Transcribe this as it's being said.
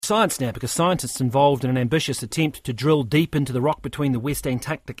science now, because scientists involved in an ambitious attempt to drill deep into the rock between the West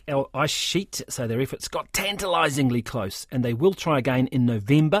Antarctic Ice Sheet say their efforts got tantalisingly close, and they will try again in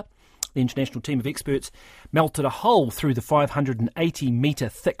November. The international team of experts melted a hole through the 580-metre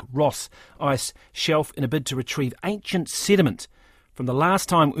thick Ross ice shelf in a bid to retrieve ancient sediment from the last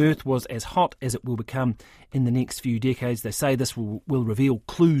time Earth was as hot as it will become in the next few decades. They say this will reveal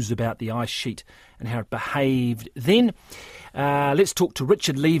clues about the ice sheet and how it behaved then. Let's talk to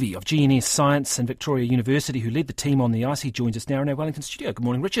Richard Levy of GNS Science and Victoria University, who led the team on the ice. He joins us now in our Wellington studio. Good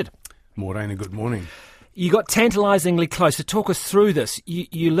morning, Richard. Morena, good morning. You got tantalisingly close. So talk us through this.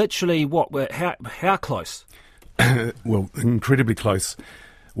 You literally, how close? Well, incredibly close.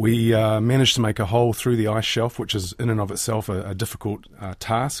 We managed to make a hole through the ice shelf, which is in and of itself a difficult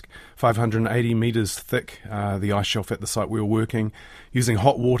task. 580 metres thick, the ice shelf at the site we were working, using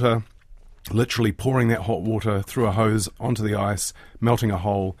hot water, literally pouring that hot water through a hose onto the ice, melting a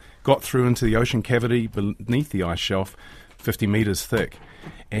hole, got through into the ocean cavity beneath the ice shelf, 50 metres thick,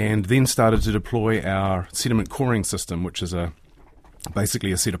 and then started to deploy our sediment coring system, which is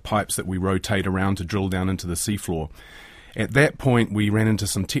basically a set of pipes that we rotate around to drill down into the seafloor. At that point, we ran into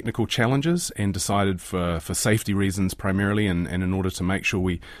some technical challenges and decided for safety reasons primarily, and in order to make sure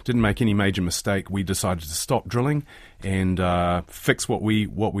we didn't make any major mistake, we decided to stop drilling and fix what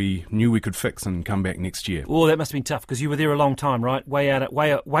we knew we could fix and come back next year. Oh, that must have been tough, because you were there a long time, right? Way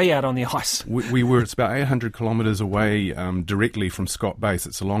out on the ice. We were. It's about 800 kilometres away directly from Scott Base.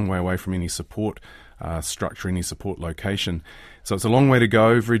 It's a long way away from any support structure, any support location. So it's a long way to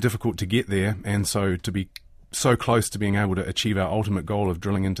go, very difficult to get there, and so to be so close to being able to achieve our ultimate goal of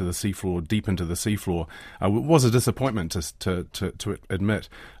drilling into the seafloor, deep into the seafloor, was a disappointment to admit.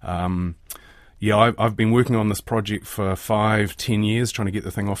 I've been working on this project for 5-10 years, trying to get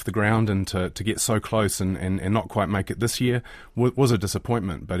the thing off the ground, and to get so close and not quite make it this year was a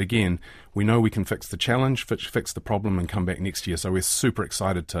disappointment. But again, we know we can fix the challenge, fix the problem, and come back next year. So we're super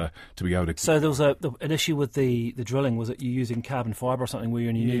excited to be able to. So there was an issue with the drilling. Was it you using carbon fibre or something where you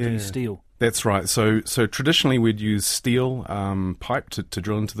only need to use steel? That's right. So traditionally we'd use steel pipe to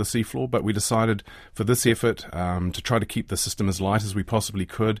drill into the seafloor, but we decided for this effort to try to keep the system as light as we possibly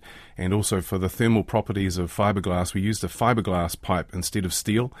could, and also for the thermal properties of fiberglass, we used a fiberglass pipe instead of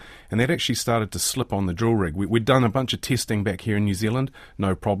steel, and that actually started to slip on the drill rig. We'd done a bunch of testing back here in New Zealand,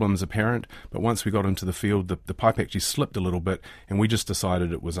 no problems apparent, but once we got into the field, the pipe actually slipped a little bit, and we just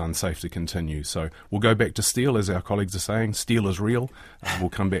decided it was unsafe to continue. So we'll go back to steel, as our colleagues are saying. Steel is real. We'll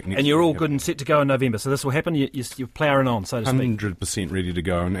come back next And you're year. all good and set to go in November, so this will happen. You're ploughing on, so to speak. 100% ready to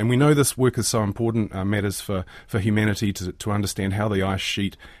go, and we know this work is so important, matters for humanity to understand how the ice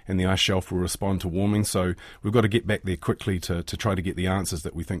sheet and the ice shelf will respond to warming. So we've got to get back there quickly to try to get the answers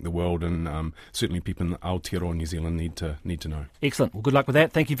that we think the world and certainly people in Aotearoa, New Zealand need to know. Excellent. Well, good luck with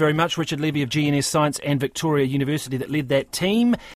that. Thank you very much, Richard Levy of GNS Science and Victoria University, that led that team.